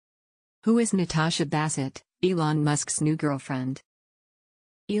Who is Natasha Bassett, Elon Musk's new girlfriend?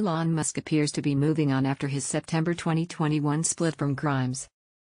 Elon Musk appears to be moving on after his September 2021 split from Grimes.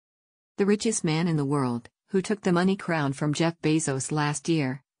 The richest man in the world, who took the money crown from Jeff Bezos last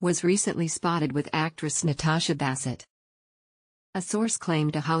year, was recently spotted with actress Natasha Bassett. A source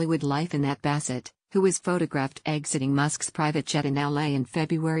claimed to Hollywood Life that Bassett, who was photographed exiting Musk's private jet in LA in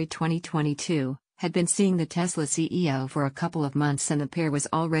February 2022, had been seeing the Tesla CEO for a couple of months and the pair was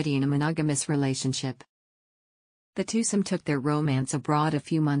already in a monogamous relationship. The twosome took their romance abroad a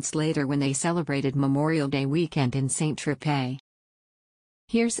few months later when they celebrated Memorial Day weekend in Saint-Tropez.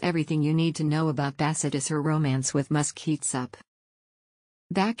 Here's everything you need to know about Bassett as her romance with Musk heats up.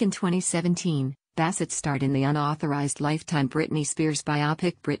 Back in 2017, Bassett starred in the unauthorized Lifetime Britney Spears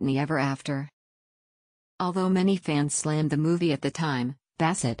biopic Britney Ever After. Although many fans slammed the movie at the time,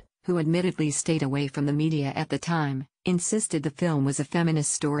 Bassett, who admittedly stayed away from the media at the time, insisted the film was a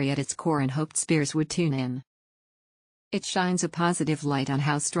feminist story at its core and hoped Spears would tune in. "It shines a positive light on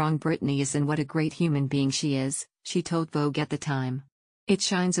how strong Britney is and what a great human being she is," she told Vogue at the time. "It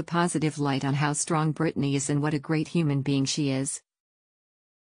shines a positive light on how strong Britney is and what a great human being she is."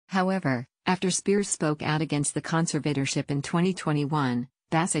 However, after Spears spoke out against the conservatorship in 2021,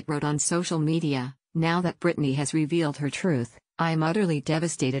 Bassett wrote on social media, "Now that Britney has revealed her truth, I am utterly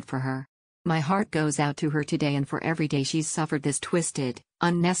devastated for her. My heart goes out to her today and for every day she's suffered this twisted,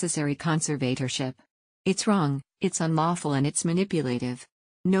 unnecessary conservatorship. It's wrong, it's unlawful and it's manipulative.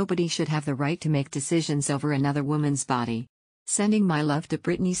 Nobody should have the right to make decisions over another woman's body. Sending my love to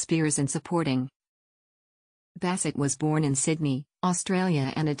Britney Spears and supporting." Bassett was born in Sydney,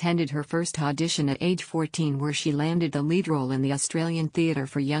 Australia and attended her first audition at age 14 where she landed the lead role in the Australian Theatre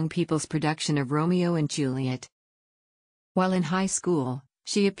for Young People's production of Romeo and Juliet. While in high school,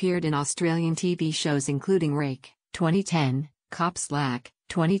 she appeared in Australian TV shows including Rake, 2010, Cop Slack,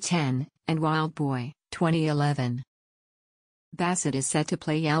 2010, and Wild Boy, 2011. Bassett is set to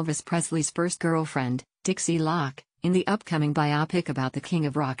play Elvis Presley's first girlfriend, Dixie Locke, in the upcoming biopic about the King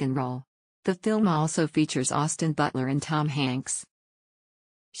of Rock and Roll. The film also features Austin Butler and Tom Hanks.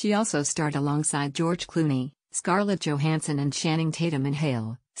 She also starred alongside George Clooney, Scarlett Johansson and Channing Tatum in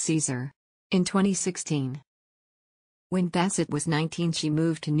Hail, Caesar! In 2016. When Bassett was 19, she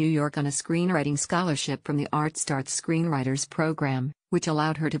moved to New York on a screenwriting scholarship from the ArtStarts Screenwriters Program, which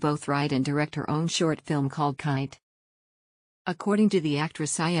allowed her to both write and direct her own short film called Kite. According to the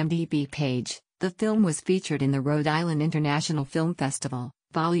actress' IMDb page, the film was featured in the Rhode Island International Film Festival,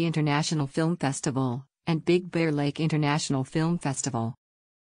 Bali International Film Festival, and Big Bear Lake International Film Festival.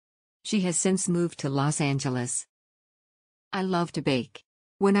 She has since moved to Los Angeles. "I love to bake.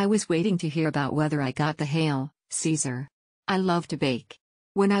 When I was waiting to hear about whether I got the Hail, Caesar! I love to bake.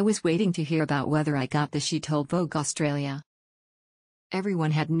 When I was waiting to hear about whether I got the," she told Vogue Australia.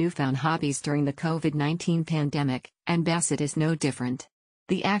 Everyone had newfound hobbies during the COVID-19 pandemic, and Bassett is no different.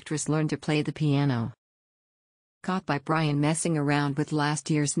 The actress learned to play the piano. Caught by Brian messing around with last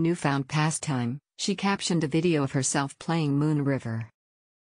year's newfound pastime, she captioned a video of herself playing Moon River.